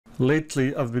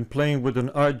Lately, I've been playing with an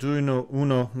Arduino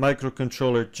Uno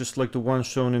microcontroller, just like the one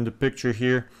shown in the picture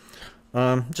here,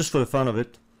 just for the fun of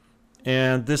it.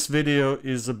 And this video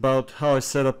is about how I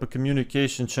set up a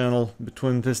communication channel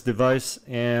between this device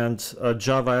and a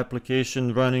Java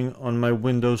application running on my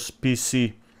Windows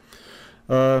PC.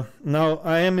 Now,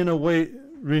 I am in a way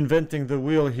reinventing the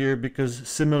wheel here because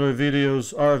similar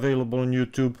videos are available on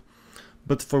YouTube,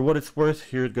 but for what it's worth,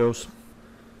 here it goes.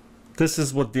 This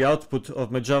is what the output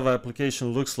of my Java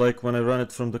application looks like when I run it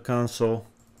from the console.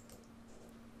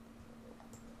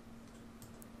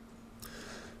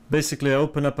 Basically, I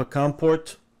open up a COM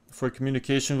port for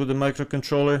communication with the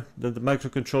microcontroller. Then the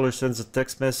microcontroller sends a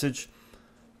text message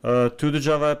to the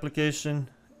Java application.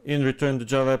 In return, the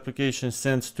Java application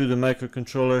sends to the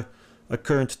microcontroller a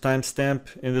current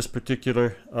timestamp in this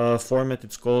particular format.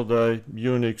 It's called a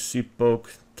Unix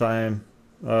epoch time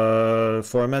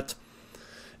format.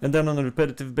 And then on a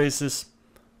repetitive basis,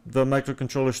 the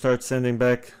microcontroller starts sending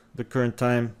back the current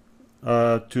time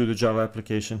to the Java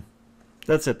application.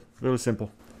 That's it, really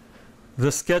simple.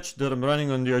 The sketch that I'm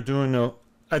running on the Arduino,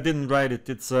 I didn't write it.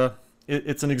 It's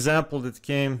an example that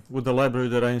came with the library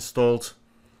that I installed.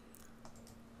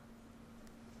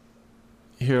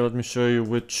 Here, let me show you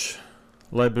which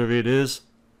library it is.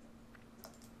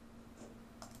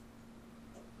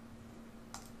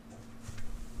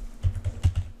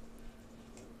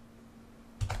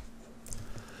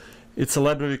 It's a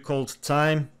library called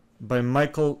Time by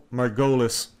Michael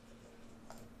Margolis.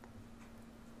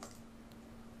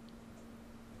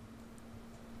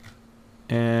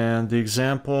 And the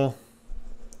example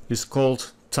is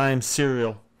called Time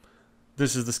Serial.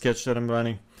 This is the sketch that I'm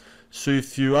running. So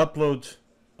if you upload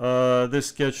this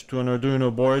sketch to an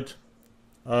Arduino board,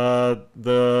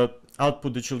 the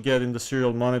output that you'll get in the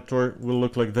serial monitor will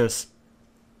look like this.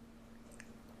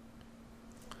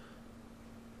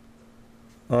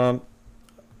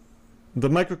 The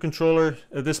microcontroller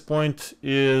at this point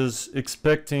is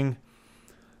expecting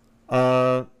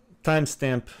a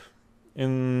timestamp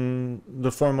in the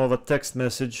form of a text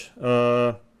message,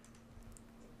 and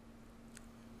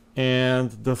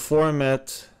the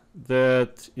format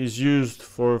that is used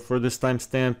for this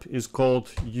timestamp is called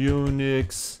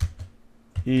Unix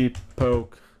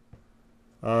epoch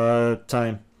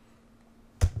time.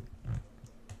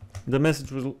 The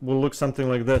message will look something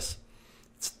like this.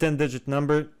 It's a 10-digit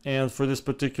number, and for this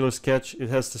particular sketch it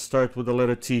has to start with the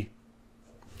letter T.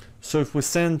 So if we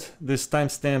send this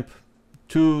timestamp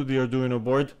to the Arduino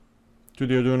board, to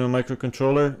the Arduino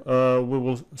microcontroller, we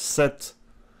will set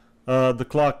the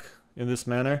clock in this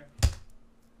manner,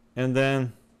 and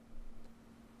then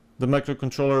the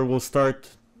microcontroller will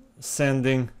start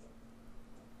sending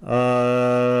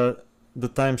the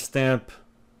timestamp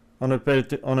on a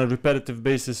repetitive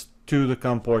basis to the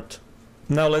COM port.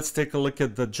 Now let's take a look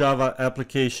at the Java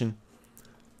application.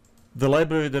 The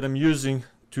library that I'm using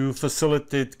to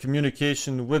facilitate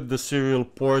communication with the serial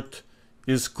port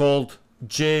is called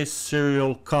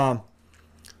jSerialComm.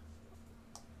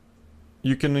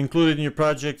 You can include it in your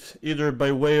project either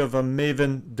by way of a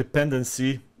Maven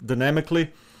dependency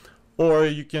dynamically, or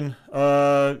you can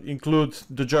include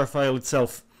the jar file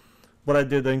itself. What I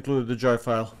did, I included the jar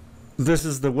file. This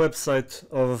is the website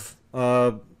of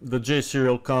the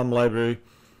jSerialComm library.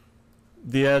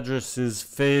 The address is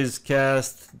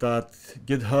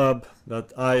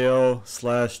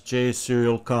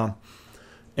phasecast.github.io/jSerialComm,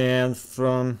 and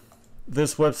from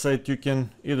this website you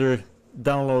can either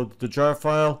download the jar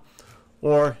file,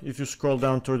 or if you scroll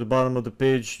down toward the bottom of the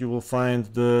page you will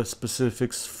find the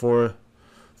specifics for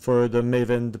the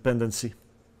Maven dependency.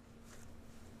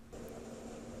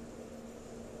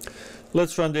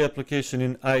 Let's run the application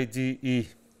in IDE.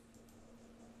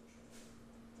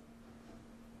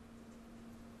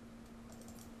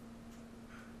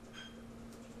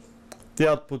 The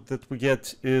output that we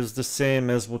get is the same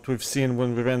as what we've seen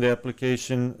when we ran the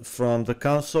application from the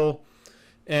console,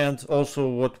 and also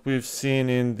what we've seen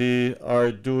in the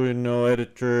Arduino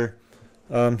editor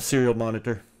serial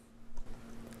monitor.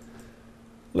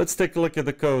 Let's take a look at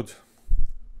the code.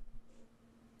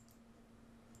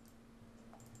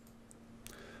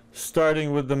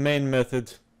 Starting with the main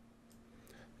method,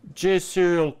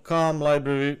 jSerialComm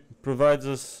library provides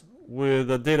us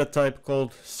with a data type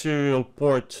called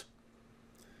SerialPort,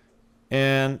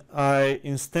 and I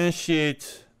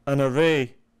instantiate an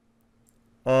array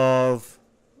of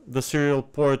the serial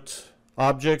port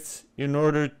objects in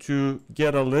order to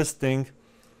get a listing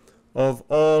of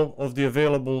all of the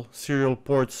available serial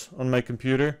ports on my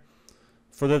computer.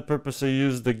 For that purpose I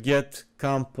use the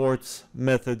getComPorts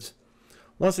method.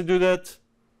 Once I do that,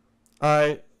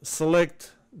 I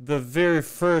select the very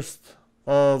first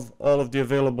of all of the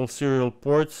available serial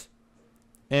ports,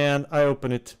 and I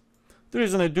open it. The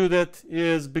reason I do that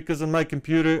is because on my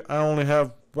computer I only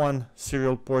have one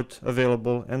serial port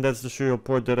available, and that's the serial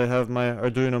port that I have my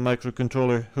Arduino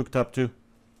microcontroller hooked up to.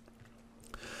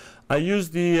 I use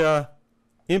the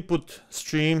input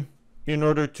stream in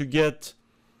order to get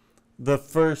the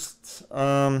first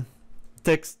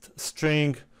text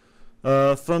string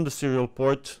from the serial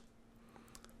port.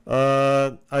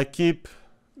 I keep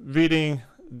reading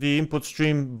the input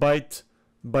stream byte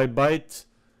by byte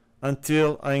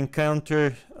until I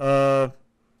encounter a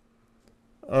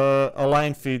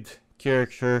line feed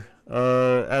character,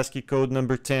 ASCII code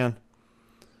number 10.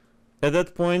 At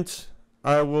that point,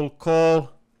 I will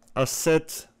call a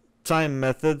setTime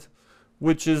method,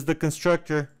 which is the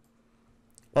constructor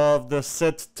of the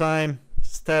setTime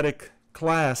static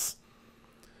class.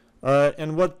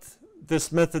 And what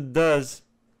this method does,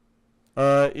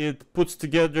 it puts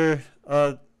together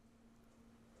a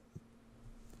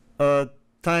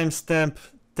timestamp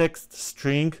text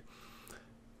string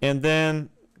and then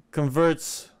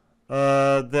converts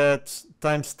that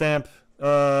timestamp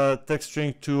text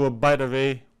string to a byte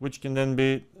array, which can then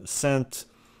be sent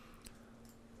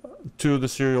to the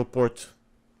serial port.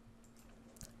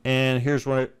 And here's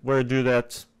where I do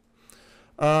that.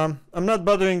 I'm not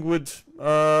bothering with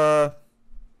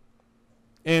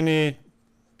any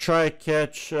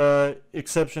try-catch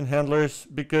exception handlers,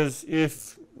 because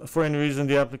if for any reason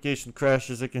the application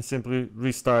crashes, I can simply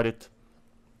restart it.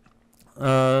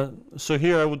 So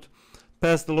here I would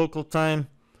pass the local time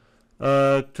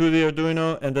to the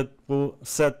Arduino, and that will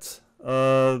set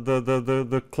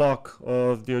the clock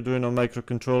of the Arduino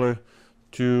microcontroller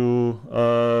to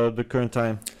the current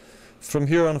time. From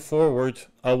here on forward,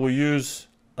 I will use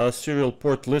a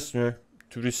SerialPort.Listener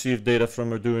to receive data from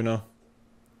Arduino.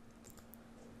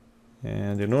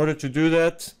 And in order to do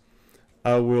that,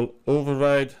 I will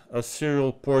override a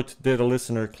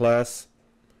SerialPort.getDescriptivePortName class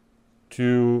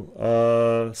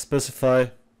to specify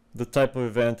the type of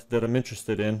event that I'm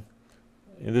interested in.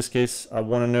 In this case, I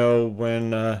want to know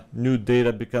when new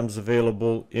data becomes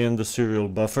available in the serial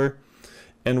buffer.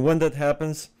 And when that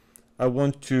happens, I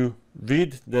want to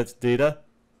read that data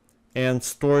and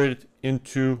store it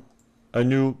into a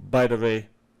new byte array.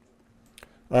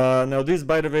 Now these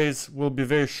byte arrays will be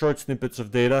very short snippets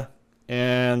of data,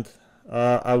 and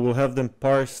I will have them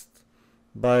parsed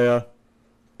by a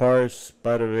parse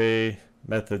byte array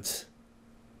methods.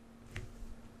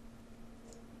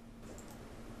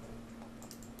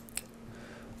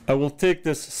 I will take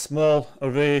this small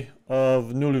array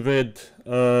of newly read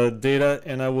data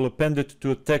and I will append it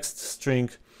to a text string.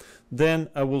 Then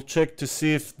I will check to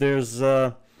see if there's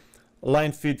a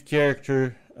line feed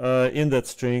character in that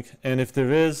string, and if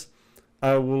there is,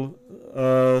 I will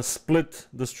split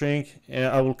the string and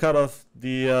I will cut off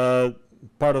the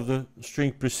part of the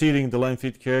string preceding the line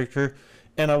feed character,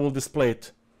 and I will display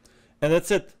it. And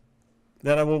that's it.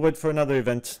 Then I will wait for another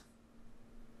event.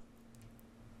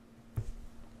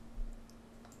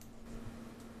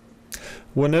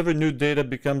 Whenever new data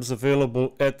becomes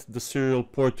available at the serial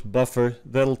port buffer,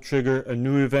 that'll trigger a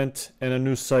new event and a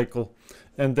new cycle,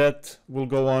 and that will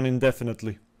go on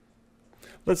indefinitely.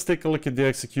 Let's take a look at the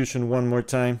execution one more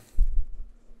time.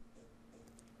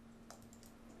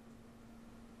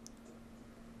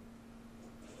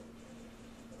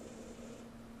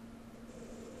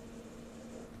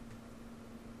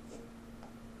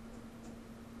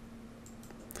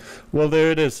 Well,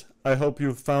 there it is. I hope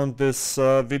you found this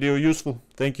video useful.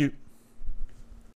 Thank you.